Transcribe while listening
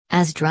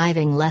As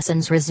driving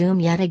lessons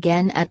resume yet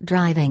again at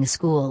driving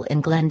school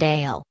in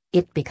Glendale,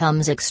 it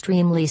becomes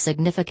extremely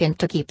significant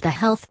to keep the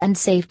health and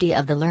safety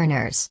of the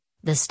learners,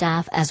 the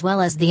staff as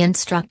well as the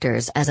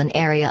instructors as an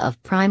area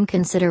of prime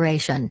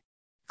consideration.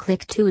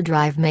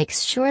 Click2Drive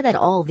makes sure that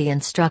all the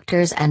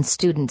instructors and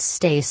students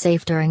stay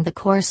safe during the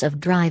course of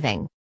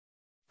driving.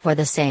 For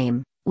the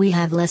same, we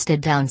have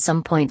listed down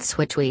some points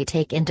which we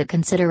take into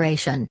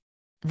consideration.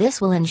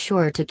 This will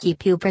ensure to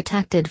keep you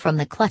protected from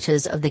the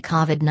clutches of the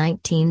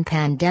COVID-19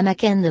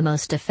 pandemic in the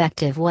most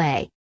effective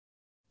way.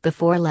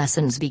 Before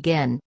lessons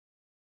begin.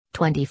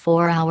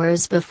 24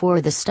 hours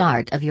before the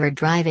start of your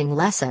driving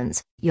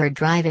lessons, your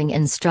driving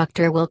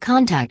instructor will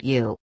contact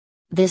you.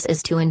 This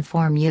is to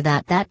inform you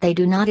that they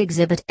do not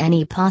exhibit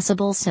any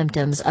possible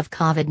symptoms of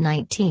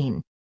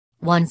COVID-19.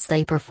 Once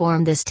they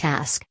perform this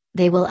task,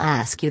 they will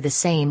ask you the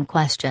same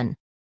question.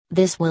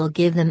 This will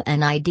give them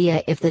an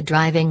idea if the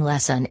driving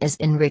lesson is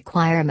in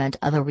requirement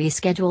of a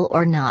reschedule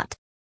or not.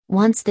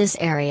 Once this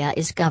area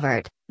is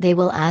covered, they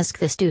will ask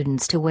the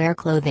students to wear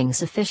clothing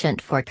sufficient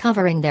for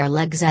covering their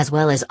legs as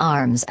well as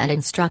arms and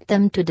instruct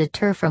them to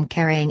deter from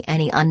carrying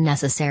any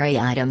unnecessary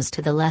items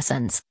to the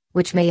lessons,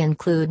 which may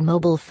include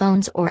mobile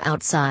phones or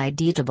outside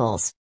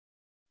eatables.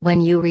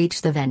 When you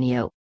reach the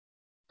venue.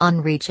 On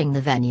reaching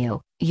the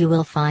venue, you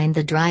will find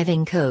the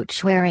driving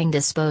coach wearing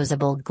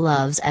disposable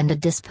gloves and a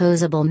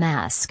disposable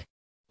mask.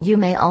 You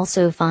may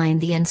also find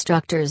the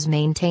instructors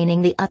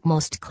maintaining the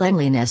utmost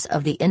cleanliness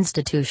of the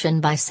institution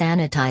by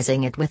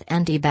sanitizing it with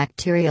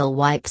antibacterial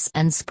wipes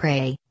and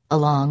spray,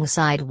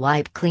 alongside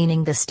wipe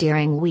cleaning the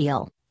steering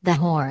wheel, the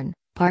horn,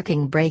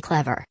 parking brake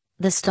lever,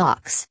 the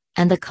stalks,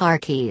 and the car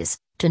keys,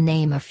 to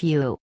name a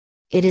few.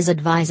 It is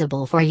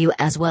advisable for you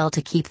as well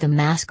to keep the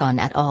mask on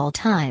at all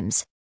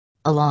times.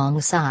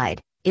 Alongside,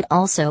 it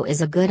also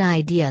is a good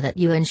idea that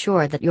you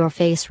ensure that your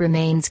face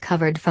remains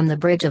covered from the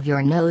bridge of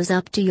your nose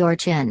up to your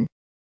chin.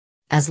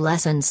 As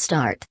lessons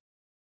start.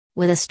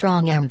 With a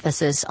strong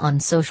emphasis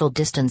on social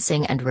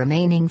distancing and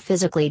remaining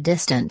physically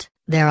distant,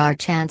 there are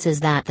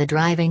chances that the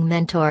driving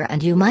mentor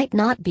and you might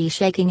not be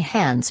shaking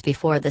hands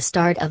before the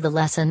start of the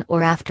lesson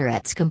or after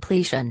its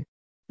completion.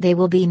 They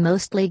will be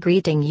mostly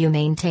greeting you,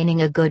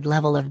 maintaining a good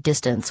level of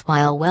distance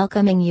while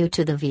welcoming you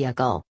to the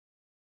vehicle.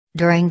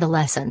 During the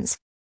lessons.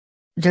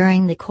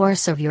 During the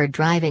course of your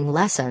driving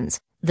lessons,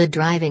 the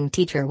driving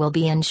teacher will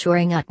be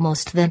ensuring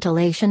utmost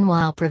ventilation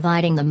while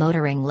providing the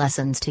motoring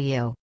lessons to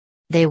you.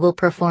 They will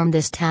perform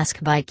this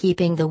task by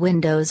keeping the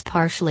windows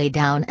partially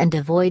down and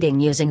avoiding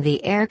using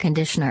the air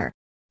conditioner.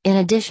 In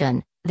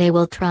addition, they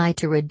will try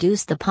to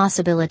reduce the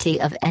possibility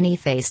of any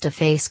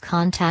face-to-face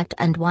contact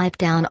and wipe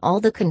down all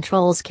the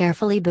controls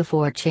carefully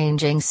before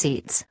changing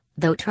seats,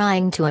 though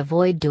trying to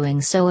avoid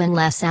doing so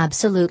unless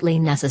absolutely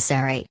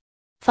necessary.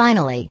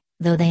 Finally,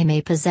 though they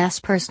may possess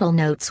personal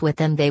notes with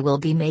them, they will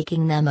be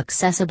making them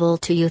accessible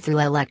to you through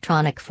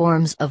electronic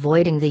forms,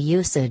 avoiding the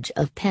usage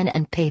of pen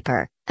and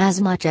paper, as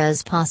much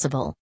as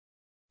possible.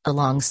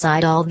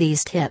 Alongside all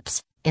these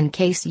tips, in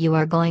case you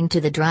are going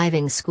to the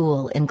driving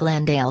school in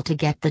Glendale to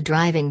get the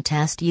driving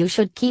test, you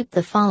should keep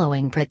the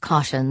following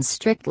precautions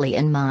strictly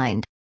in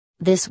mind.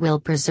 This will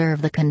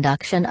preserve the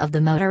conduction of the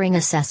motoring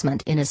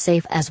assessment in a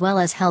safe as well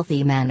as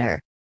healthy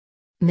manner.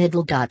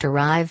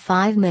 Arrive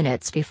 5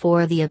 minutes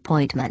before the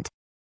appointment.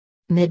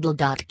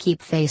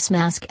 Keep face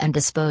mask and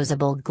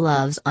disposable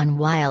gloves on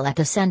while at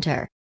the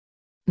center.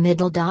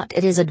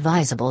 It is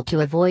advisable to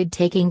avoid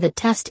taking the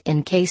test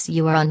in case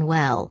you are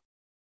unwell.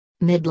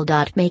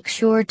 Make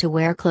sure to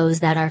wear clothes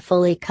that are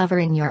fully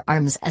covering your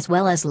arms as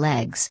well as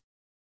legs.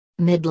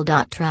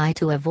 Try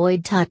to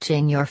avoid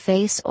touching your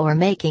face or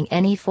making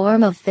any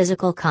form of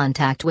physical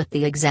contact with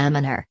the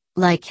examiner,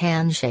 like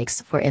handshakes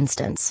for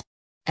instance.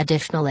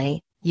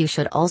 Additionally, you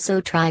should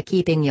also try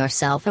keeping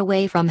yourself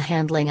away from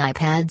handling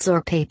iPads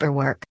or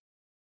paperwork.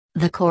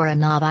 The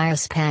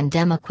coronavirus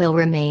pandemic will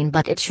remain,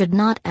 but it should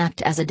not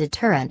act as a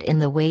deterrent in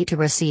the way to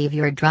receive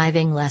your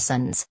driving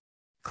lessons.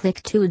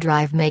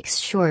 Click2Drive makes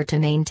sure to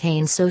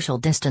maintain social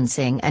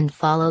distancing and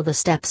follow the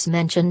steps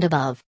mentioned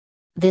above.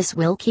 This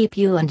will keep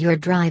you and your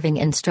driving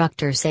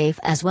instructor safe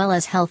as well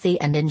as healthy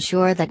and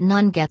ensure that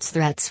none gets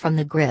threats from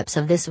the grips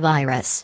of this virus.